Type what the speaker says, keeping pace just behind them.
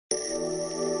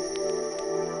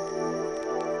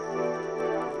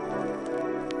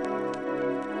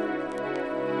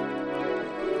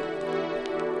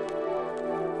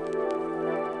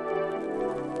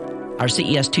Our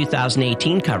CES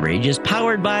 2018 coverage is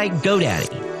powered by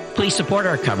GoDaddy. Please support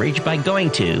our coverage by going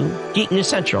to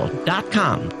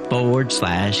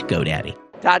geeknewscentral.com/GoDaddy.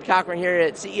 Todd Cochran here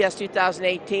at CES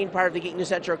 2018, part of the Geek News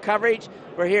Central coverage.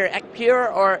 We're here at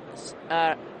Ecpure or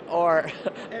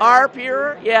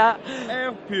Arpure, yeah.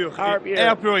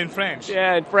 Arpure in French.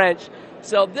 Yeah, in French.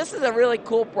 So this is a really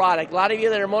cool product. A lot of you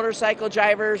that are motorcycle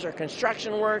drivers or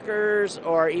construction workers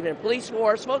or even police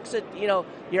force, folks that, you're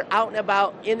out and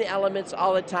about in the elements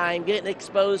all the time, getting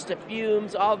exposed to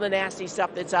fumes, all the nasty stuff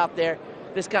that's out there.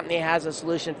 This company has a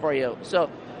solution for you. So,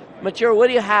 Mathieu, what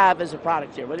do you have as a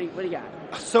product here? What do you got?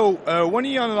 So 1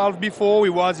 year and a half before, we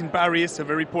was in Paris, a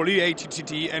very polluted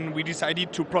city, and we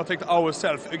decided to protect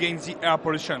ourselves against the air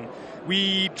pollution.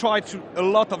 We tried a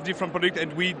lot of different products,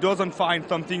 and we doesn't find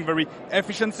something very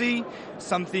efficiency,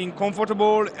 something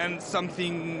comfortable, and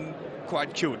something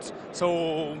quite cute.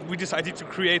 So we decided to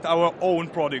create our own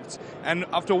products. And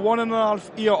after 1.5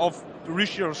 years of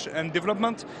research and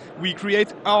development, we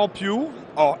create Arpure,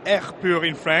 or Airpure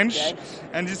in French. Okay.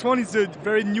 And this one is a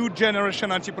very new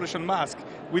generation anti-pollution mask.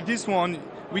 With this one,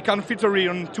 we can filter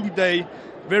in today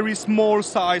very small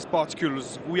size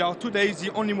particles. We are today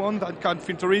the only one that can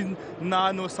filter in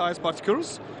nano size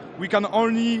particles. We can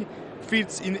only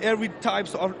fit in every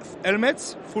types of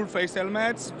helmets, full face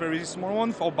helmets, very small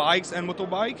one for bikes and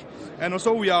motorbike. And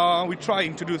also we're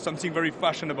trying to do something very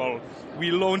fashionable. We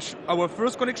launched our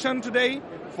first collection today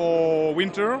for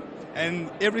winter, and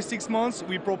every 6 months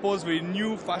we propose a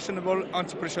new fashionable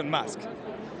anti-pollution mask.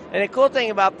 And the cool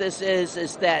thing about this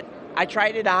is that I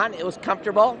tried it on. It was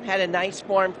comfortable, had a nice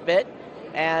form fit,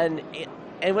 and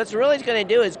what's really going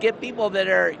to do is give people that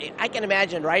are, I can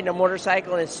imagine riding a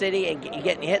motorcycle in a city and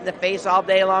getting hit in the face all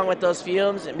day long with those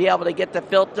fumes, and be able to get the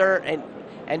filter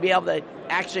and be able to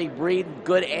actually breathe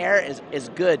good air is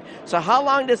good. So how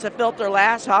long does the filter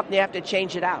last? How often do you have to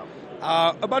change it out?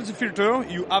 About the filter,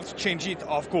 you have to change it,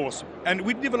 of course. And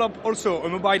we developed also a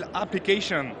mobile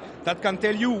application that can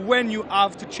tell you when you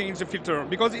have to change the filter,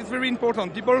 because it's very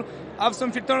important. People have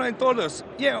some filter and told us,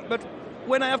 yeah, but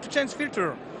when I have to change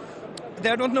filter?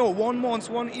 They don't know, 1 month,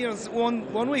 1 year,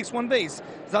 1 week, 1 days.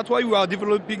 That's why we are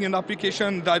developing an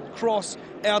application that cross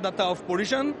air data of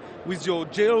pollution with your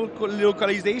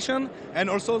geolocalization and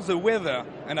also the weather.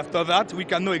 And after that, we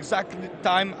can know exactly the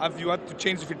time have you had to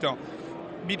change the filter.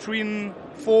 Between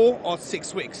 4 or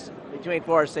 6 weeks. Between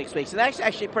 4 or 6 weeks. And that's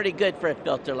actually pretty good for a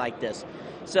filter like this.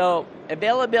 So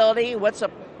availability, what's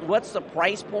the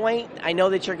price point? I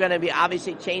know that you're going to be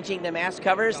obviously changing the mask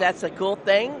covers. That's a cool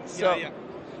thing. So. Yeah.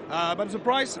 But the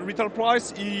price, retail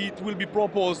price, it will be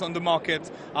proposed on the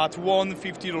market at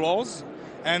 $150,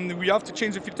 and we have to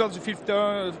change the filter.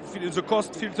 The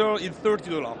cost filter is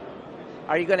 $30.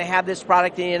 Are you going to have this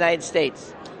product in the United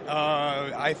States?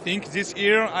 I think this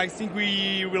year,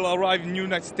 we will arrive in the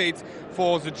United States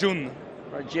for the June.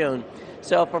 For June.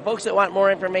 So for folks that want more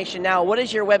information now, what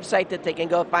is your website that they can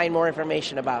go find more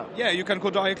information about? Yeah, you can go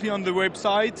directly on the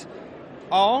website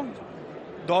r.pure.com.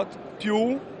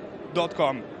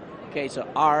 Okay, so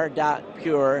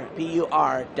r.pure.com.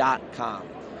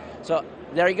 So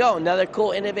there you go, another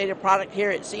cool, innovative product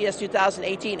here at CES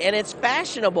 2018, and it's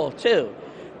fashionable too.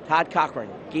 Todd Cochran,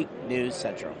 Geek News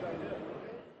Central.